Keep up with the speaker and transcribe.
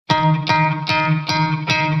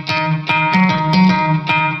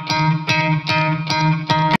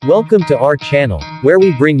Welcome to our channel, where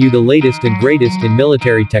we bring you the latest and greatest in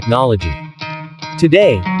military technology.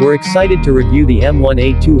 Today, we're excited to review the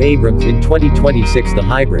M1A2 Abrams in 2026 the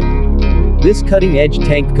Hybrid. This cutting-edge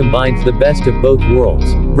tank combines the best of both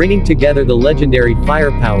worlds, bringing together the legendary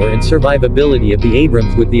firepower and survivability of the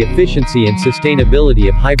Abrams with the efficiency and sustainability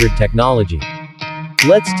of hybrid technology.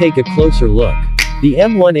 Let's take a closer look. The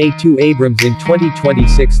M1A2 Abrams in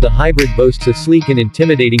 2026 the Hybrid boasts a sleek and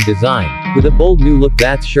intimidating design, with a bold new look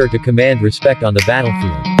that's sure to command respect on the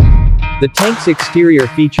battlefield. The tank's exterior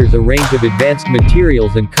features a range of advanced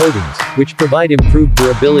materials and coatings, which provide improved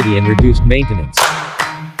durability and reduced maintenance.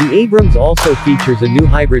 The Abrams also features a new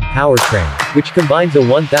hybrid powertrain, which combines a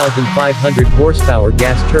 1,500 horsepower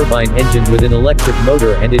gas turbine engine with an electric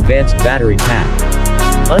motor and advanced battery pack.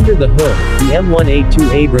 Under the hood, the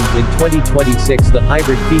M1A2 Abrams in 2026 the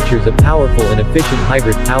Hybrid features a powerful and efficient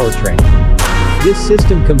hybrid powertrain. This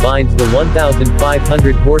system combines the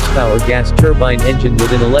 1,500 horsepower gas turbine engine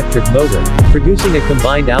with an electric motor, producing a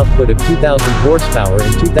combined output of 2,000 horsepower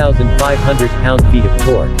and 2,500 pound-feet of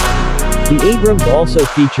torque. The Abrams also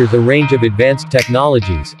features a range of advanced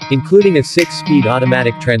technologies, including a 6-speed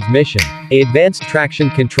automatic transmission, an advanced traction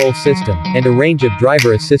control system, and a range of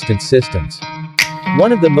driver assistance systems.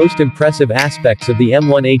 One of the most impressive aspects of the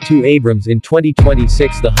M1A2 Abrams in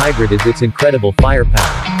 2026 the Hybrid is its incredible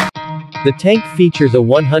firepower. The tank features a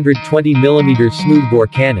 120mm smoothbore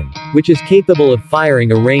cannon, which is capable of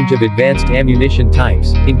firing a range of advanced ammunition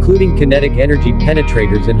types, including kinetic energy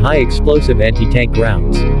penetrators and high-explosive anti-tank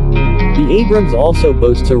rounds. The Abrams also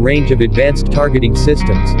boasts a range of advanced targeting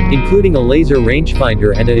systems, including a laser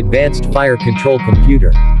rangefinder and an advanced fire control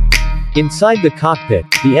computer. Inside the cockpit,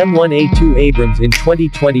 the M1A2 Abrams in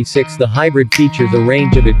 2026 the Hybrid features a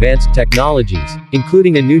range of advanced technologies,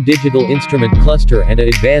 including a new digital instrument cluster and an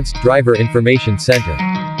advanced driver information center.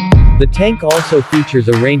 The tank also features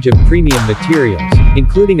a range of premium materials,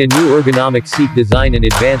 including a new ergonomic seat design and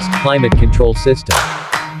advanced climate control system.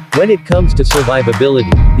 When it comes to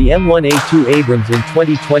survivability, the M1A2 Abrams in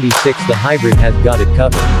 2026 the Hybrid has got it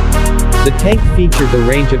covered. The tank features a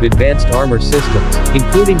range of advanced armor systems,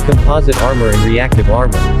 including composite armor and reactive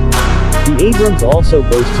armor. The Abrams also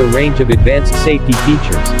boasts a range of advanced safety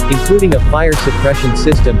features, including a fire suppression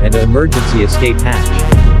system and an emergency escape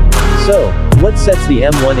hatch. So, what sets the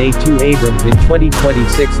M1A2 Abrams in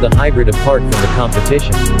 2026 the Hybrid apart from the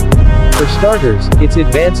competition? For starters, its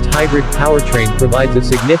advanced hybrid powertrain provides a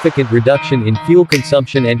significant reduction in fuel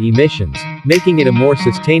consumption and emissions, making it a more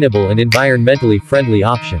sustainable and environmentally friendly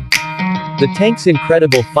option. The tank's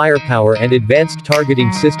incredible firepower and advanced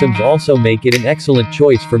targeting systems also make it an excellent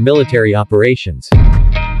choice for military operations.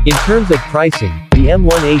 In terms of pricing, the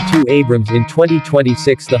M1A2 Abrams in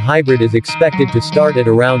 2026 the Hybrid is expected to start at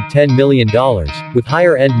around $10 million, with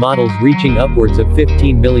higher-end models reaching upwards of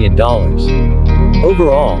 $15 million.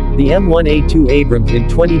 Overall, the M1A2 Abrams in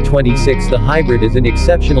 2026 the Hybrid is an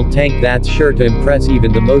exceptional tank that's sure to impress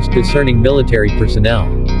even the most discerning military personnel.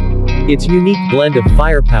 Its unique blend of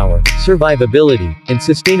firepower, survivability, and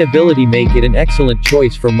sustainability make it an excellent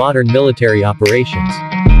choice for modern military operations.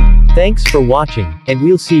 Thanks for watching, and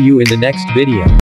we'll see you in the next video.